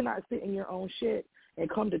 If you cannot sit in your own shit and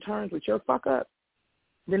come to terms with your fuck up,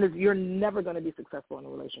 then you're never going to be successful in a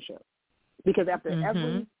relationship. Because after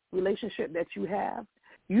every relationship that you have,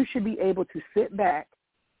 you should be able to sit back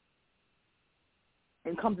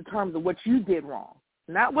and come to terms with what you did wrong.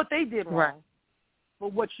 Not what they did wrong,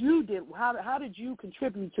 but what you did. How did you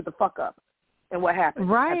contribute to the fuck up and what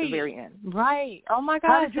happened at the very end? Right. Oh, my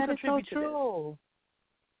God, that is so true.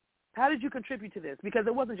 How did you contribute to this? Because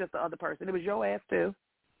it wasn't just the other person. It was your ass, too.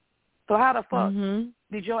 So how the fuck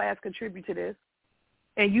did your ass contribute to this?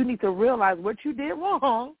 And you need to realize what you did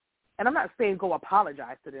wrong And I'm not saying go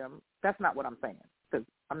apologize to them. That's not what I'm saying, because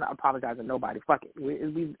I'm not apologizing to nobody. Fuck it.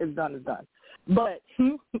 It's done is done. But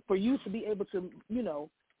for you to be able to, you know,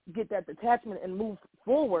 get that detachment and move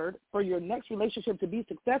forward for your next relationship to be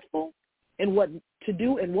successful and what to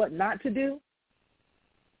do and what not to do,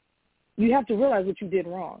 you have to realize what you did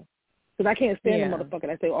wrong. Because I can't stand the motherfucker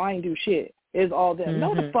that say, oh, I ain't do shit. It's all them.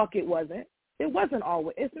 No, the fuck it wasn't. It wasn't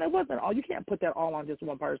all. It wasn't all. You can't put that all on just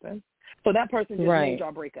one person. So that person just made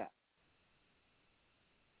y'all break up.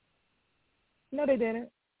 No, they didn't.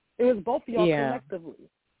 It was both of y'all collectively.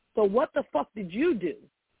 So what the fuck did you do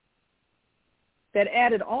that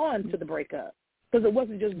added on to the breakup? Because it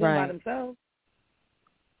wasn't just them by themselves.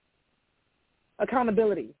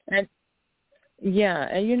 Accountability. And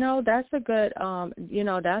and you know, that's a good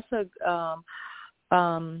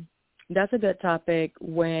that's a good topic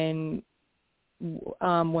when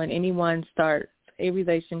anyone starts a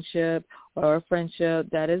relationship or a friendship.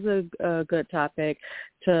 That is a good topic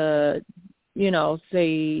to, you know,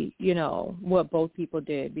 say, you know, what both people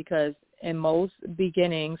did, because in most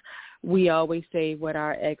beginnings we always say what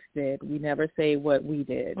our ex did. We never say what we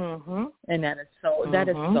did. And that is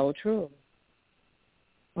so true.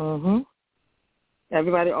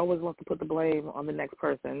 Everybody always wants to put the blame on the next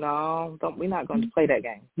person. No, we're not going to play that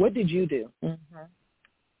game. What did you do?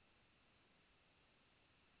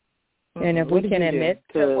 And if we can admit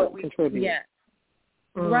to what we contribute.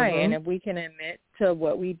 Right, and if we can admit to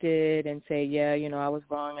what we did and say, yeah, you know, I was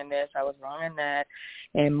wrong in this, I was wrong in that,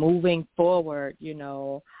 and moving forward, you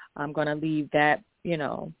know, I'm going to leave that, you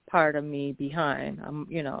know, part of me behind.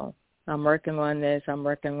 I'm working on this,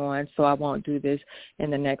 so I won't do this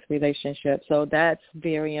in the next relationship. So that's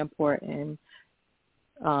very important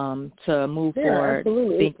to move forward.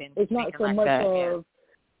 Absolutely. It's not thinking so like much that, of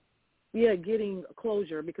getting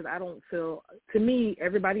closure, because I don't feel, to me,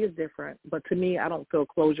 everybody is different, but to me, I don't feel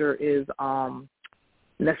closure is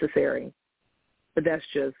necessary. But that's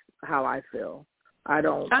just how I feel. I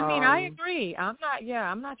agree.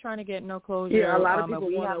 I'm not trying to get no closure. Yeah, a lot of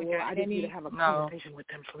people want to, I just need to have a conversation with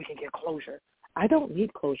them so we can get closure. I don't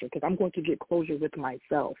need closure, because I'm going to get closure with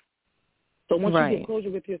myself. So once you get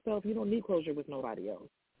closure with yourself, you don't need closure with nobody else.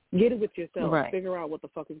 Get it with yourself. Figure out what the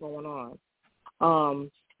fuck is going on.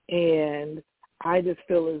 And I just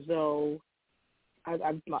feel as though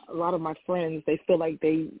a lot of my friends, they feel like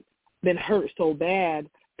they've been hurt so bad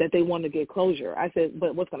that they want to get closure. I said,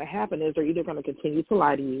 but what's going to happen is they're either going to continue to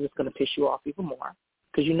lie to you. It's going to piss you off even more,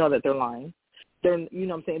 because you know that they're lying. You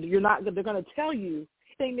know what I'm saying? They're going to tell you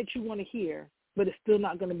thing that you want to hear, but it's still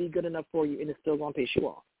not going to be good enough for you, and it's still going to piss you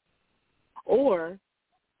off. Or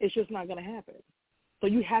it's just not going to happen. So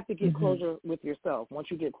you have to get closure with yourself. Once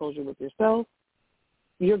you get closure with yourself,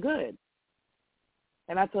 you're good.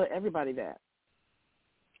 And I tell everybody that.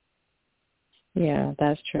 Yeah,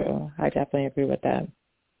 that's true. I definitely agree with that.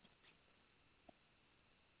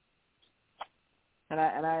 And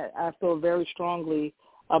I feel very strongly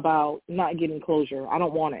about not getting closure. I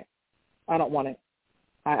don't want it. I'm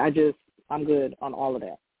good on all of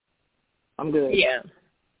that. I'm good. Yeah.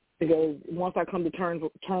 Because once I come to terms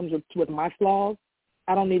with my flaws,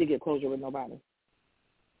 I don't need to get closure with nobody.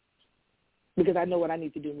 Because I know what I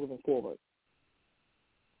need to do moving forward.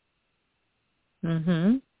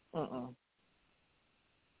 No,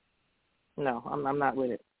 I'm not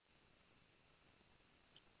with it.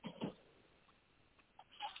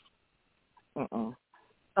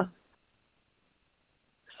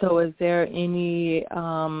 So is there any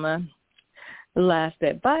last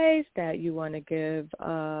advice that you want to give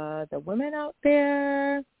the women out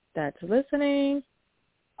there that's listening?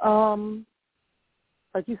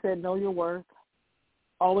 Like you said, know your worth.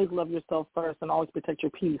 Always love yourself first, and always protect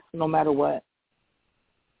your peace no matter what.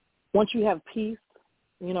 Once you have peace,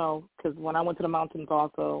 you know, because when I went to the mountains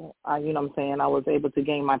also, I was able to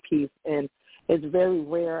gain my peace. And it's very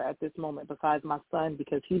rare at this moment, besides my son,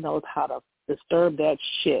 because he knows how to disturb that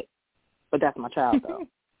shit. But that's my child, though.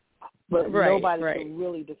 But nobody can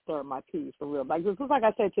really disturb my peace, for real. Like, just like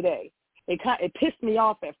I said today, it pissed me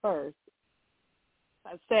off at first.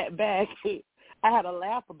 I sat back. I had a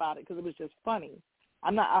laugh about it because it was just funny.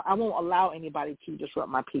 I won't allow anybody to disrupt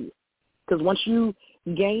my peace. Because once you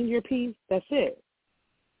gain your peace, that's it.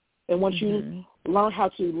 And once you learn how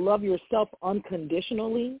to love yourself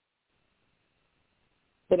unconditionally,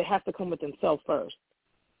 but it has to come within self first.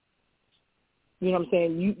 You know what I'm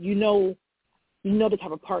saying? You know the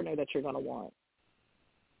type of partner that you're going to want.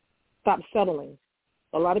 Stop settling.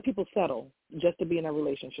 A lot of people settle just to be in a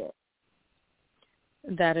relationship.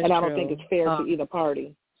 That is true. And I true. don't think it's fair to either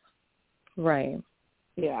party. Right.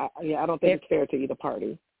 Yeah, I don't think it's fair to either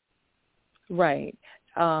party. Right.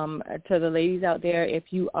 to the ladies out there,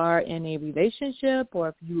 if you are in a relationship or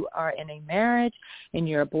if you are in a marriage and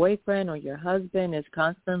your boyfriend or your husband is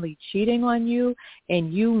constantly cheating on you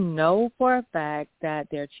and you know for a fact that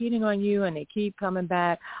they're cheating on you and they keep coming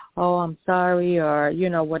back, oh, I'm sorry, or,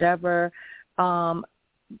 whatever,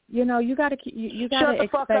 you got to you got to shut the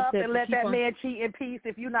fuck up it and let that man cheat in peace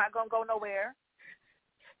if you're not going to go nowhere.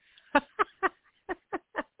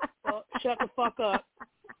 Well, shut the fuck up.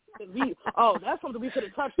 That's something we could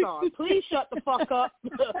have touched on. Please shut the fuck up,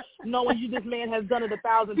 knowing this man has done it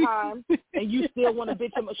 1,000 times and you still want to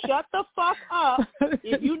bitch him. Shut the fuck up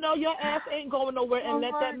if you know your ass ain't going nowhere and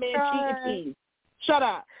let that man cheat in peace. Shut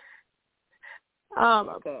up.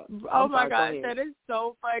 Okay. Oh my God, that is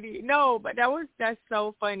so funny. No, but that's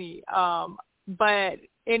so funny. But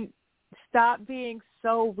stop being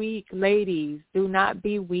so weak, ladies. Do not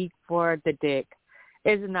be weak for the dick.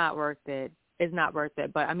 It's not worth it. It's not worth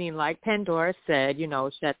it. But I mean, like Pandora said,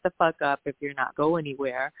 shut the fuck up if you're not going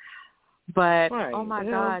anywhere. But right. Oh my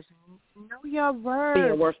gosh, know your worth.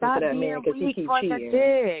 Being worse Stop for that being man because he weak keeps for cheating. The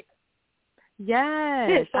dick. Yes,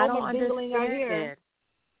 There's so I don't much dingling out here. understand it.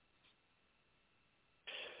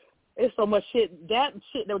 It's so much shit. That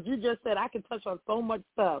shit that you just said, I can touch on so much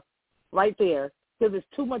stuff right there because there's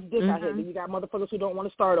too much dick out here. Then you got motherfuckers who don't want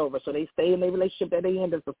to start over, so they stay in their relationship that they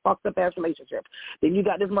in. It's a fucked up ass relationship. Then you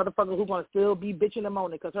got this motherfucker who's gonna still be bitching and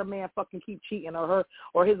moaning because her man fucking keep cheating or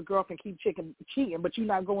his girlfriend keep cheating, but you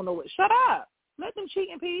not going nowhere. Shut up. Let them cheat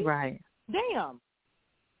in peace. Right. Damn.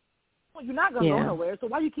 Well, you're not gonna go nowhere, so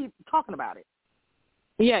why you keep talking about it?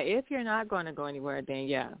 Yeah, if you're not going to go anywhere, then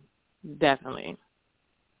yeah, definitely.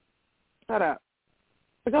 Shut up.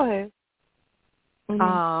 But go ahead. And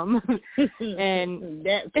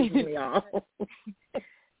that pisses me off.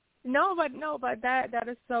 No, but that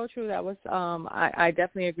is so true. That was I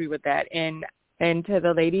definitely agree with that. And to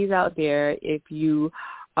the ladies out there, if you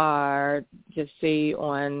are just say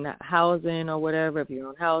on housing or whatever, if you're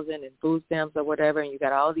on housing and food stamps or whatever, and you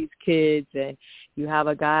got all these kids and you have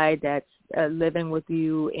a guy that's living with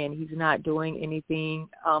you and he's not doing anything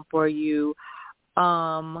for you,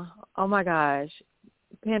 oh my gosh,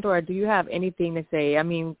 Pandora, do you have anything to say? I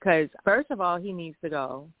mean, because first of all, he needs to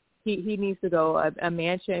go. He needs to go. A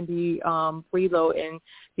man shouldn't be freeloading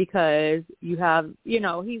because you have,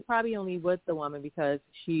 he's probably only with the woman because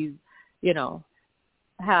she's,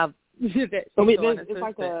 have. It's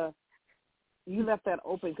like you left that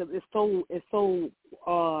open because it's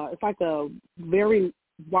like a very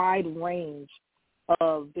wide range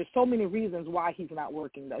of, there's so many reasons why he's not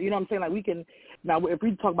working though. You know what I'm saying? Like if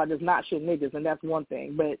we talk about this not shit niggas, and that's one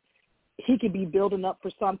thing, but he could be building up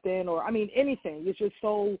for something, or I mean anything. It's just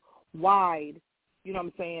so wide, you know what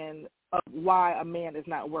I'm saying, of why a man is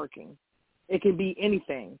not working. It can be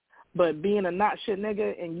anything. But being a not shit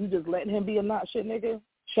nigga and you just letting him be a not shit nigga,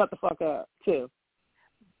 shut the fuck up too.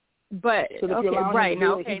 But so if you're right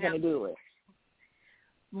now, he's gonna do it.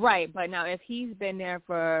 Right, but now if he's been there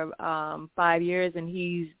for 5 years and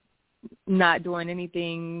he's not doing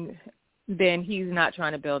anything, then he's not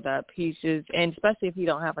trying to build up. He's just, and especially if he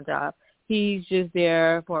don't have a job, he's just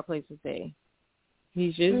there for a place to stay.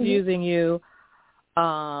 He's just using you.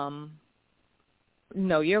 Know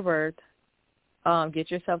your worth. Get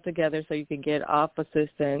yourself together so you can get off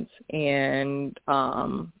assistance and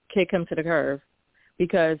kick him to the curb,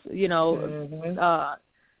 because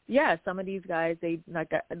some of these guys, they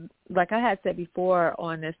like I had said before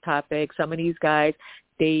on this topic, some of these guys,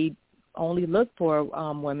 they only look for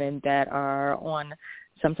women that are on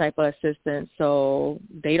some type of assistance, so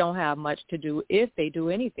they don't have much to do if they do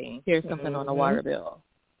anything. Here's something on the water bill,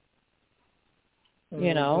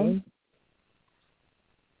 Because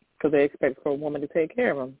they expect for a woman to take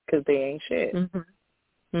care of them because they ain't shit.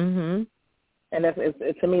 And that's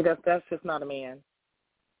to me that's just not a man.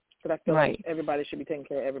 Because I feel like everybody should be taking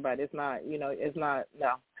care of everybody. It's not, it's not,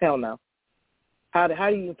 no, hell no. How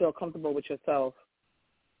do you feel comfortable with yourself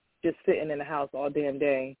just sitting in the house all damn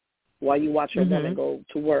day while you watch your woman go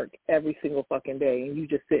to work every single fucking day and you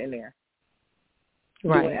just sitting there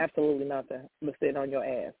doing absolutely nothing but sitting on your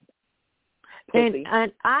ass? And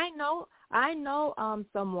I know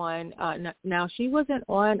someone, now she wasn't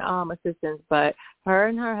on assistance, but her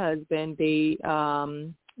and her husband,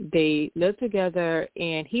 they lived together,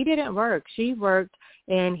 and he didn't work. She worked,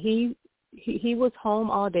 and he was home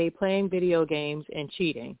all day playing video games and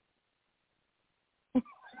cheating.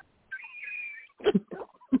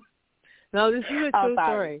 No, this is a true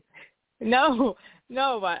story. No,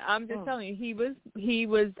 but I'm just telling you, he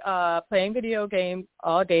was playing video games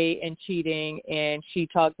all day and cheating, and she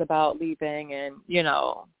talked about leaving, and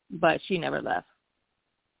but she never left.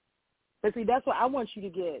 But see, that's what I want you to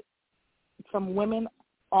get some women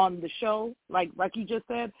on the show, like you just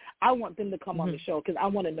said, I want them to come on the show because I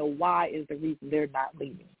want to know why is the reason they're not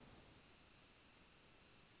leaving.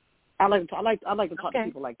 I like to talk to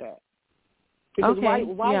people like that. Because why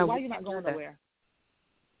you're not going nowhere?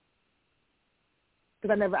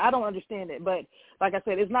 Because I don't understand it. But like I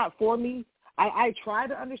said, it's not for me. I try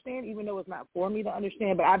to understand, even though it's not for me to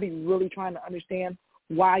understand. But I be really trying to understand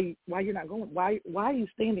why you're not going. Why are you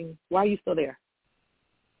standing? Why are you still there?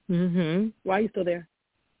 Why are you still there?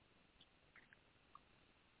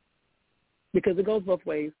 Because it goes both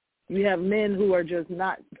ways. You have men who are just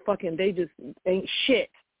not fucking. They just ain't shit.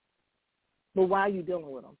 But why are you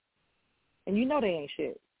dealing with them? And you know they ain't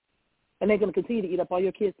shit. And they're going to continue to eat up all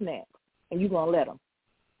your kids' snacks. And you're going to let them.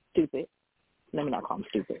 Stupid. Let me not call them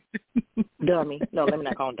stupid. Dummy. No, let me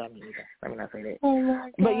not call them dummy either. Let me not say that. Oh, my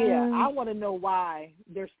God. But, yeah, I want to know why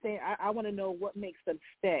they're staying. I want to know what makes them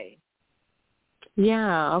stay.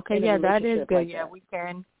 Yeah, okay. Yeah, that is good. Like yeah,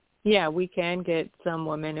 that. we can get some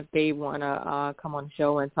women if they want to come on the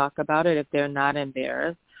show and talk about it, if they're not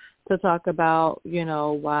embarrassed, to talk about,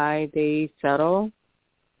 why they settle.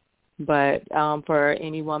 But for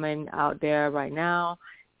any woman out there right now,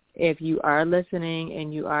 if you are listening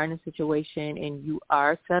and you are in a situation and you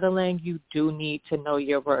are settling, you do need to know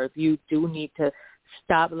your worth. You do need to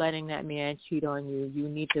stop letting that man cheat on you. You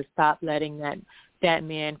need to stop letting that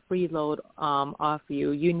man freeload off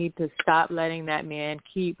you. You need to stop letting that man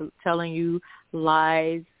keep telling you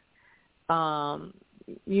lies.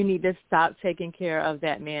 You need to stop taking care of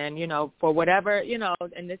that man, for whatever,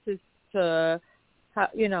 and this is to,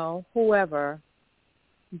 whoever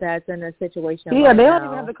that's in a situation Yeah, right they now. don't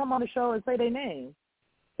even have to come on the show and say their name.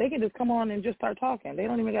 They can just come on and just start talking. They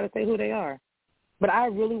don't even got to say who they are. But I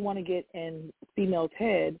really want to get in females'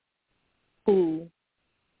 head who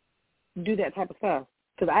do that type of stuff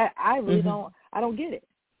because I really don't get it.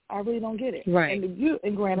 I really don't get it. Right.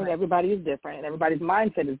 And granted, everybody is different and everybody's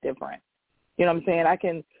mindset is different. You know what I'm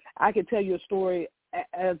saying? I can tell you a story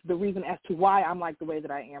as the reason as to why I'm like the way that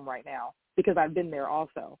I am right now because I've been there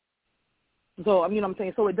also. So, you know what I'm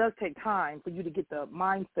saying? So it does take time for you to get the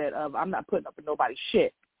mindset of I'm not putting up with nobody's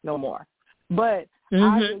shit no more. But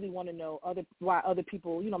I really want to know why other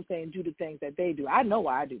people, you know what I'm saying, do the things that they do. I know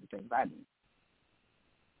why I do the things I do.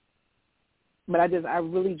 But I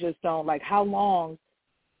really just don't, like, how long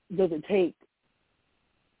does it take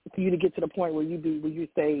for you to get to the point where you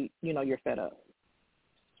say, you're fed up?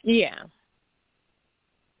 Yeah.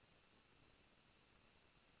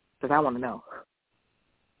 Because I want to know.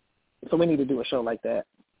 So we need to do a show like that.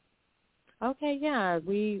 Okay, yeah,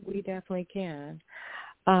 we definitely can.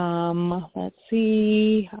 Let's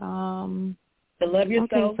see. To love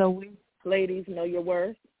yourself, okay, ladies, know your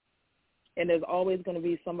worth. And there's always going to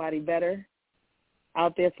be somebody better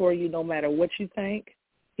out there for you no matter what you think.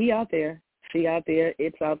 He out there. She out there.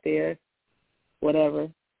 It's out there. Whatever.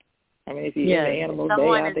 I mean, if you're into animals, they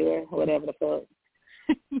out there. Whatever the fuck.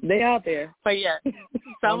 They out there. But, yeah,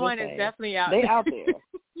 someone is definitely out there. They out there.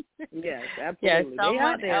 Yes, absolutely. Yeah,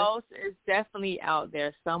 someone else is definitely out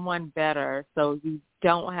there, someone better, so you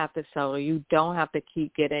don't have to settle. You don't have to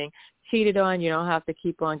keep getting cheated on. You don't have to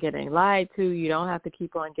keep on getting lied to. You don't have to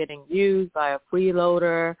keep on getting used by a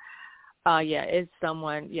freeloader. It's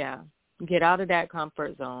someone, get out of that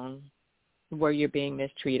comfort zone where you're being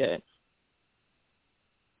mistreated.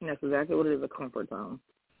 That's exactly what it is, a comfort zone.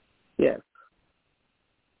 Yes.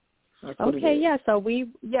 Okay,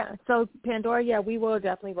 so Pandora, we will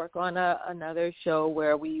definitely work on another show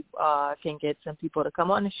where we can get some people to come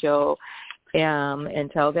on the show and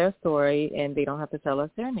tell their story, and they don't have to tell us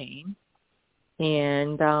their name.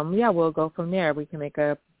 And, we'll go from there. We can make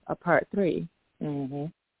a part 3. Mm-hmm.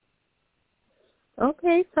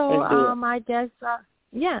 Okay, so I guess,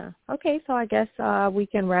 I guess we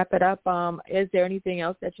can wrap it up. Is there anything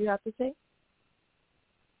else that you have to say?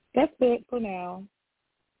 That's it for now.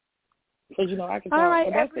 Because, I can talk. All right,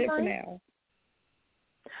 but that's everyone. it for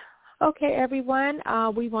now. Okay, everyone.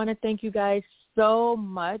 We want to thank you guys so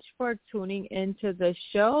much for tuning into the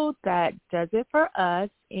show. That does it for us.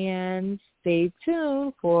 And stay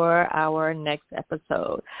tuned for our next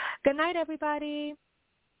episode. Good night, everybody.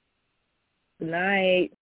 Good night.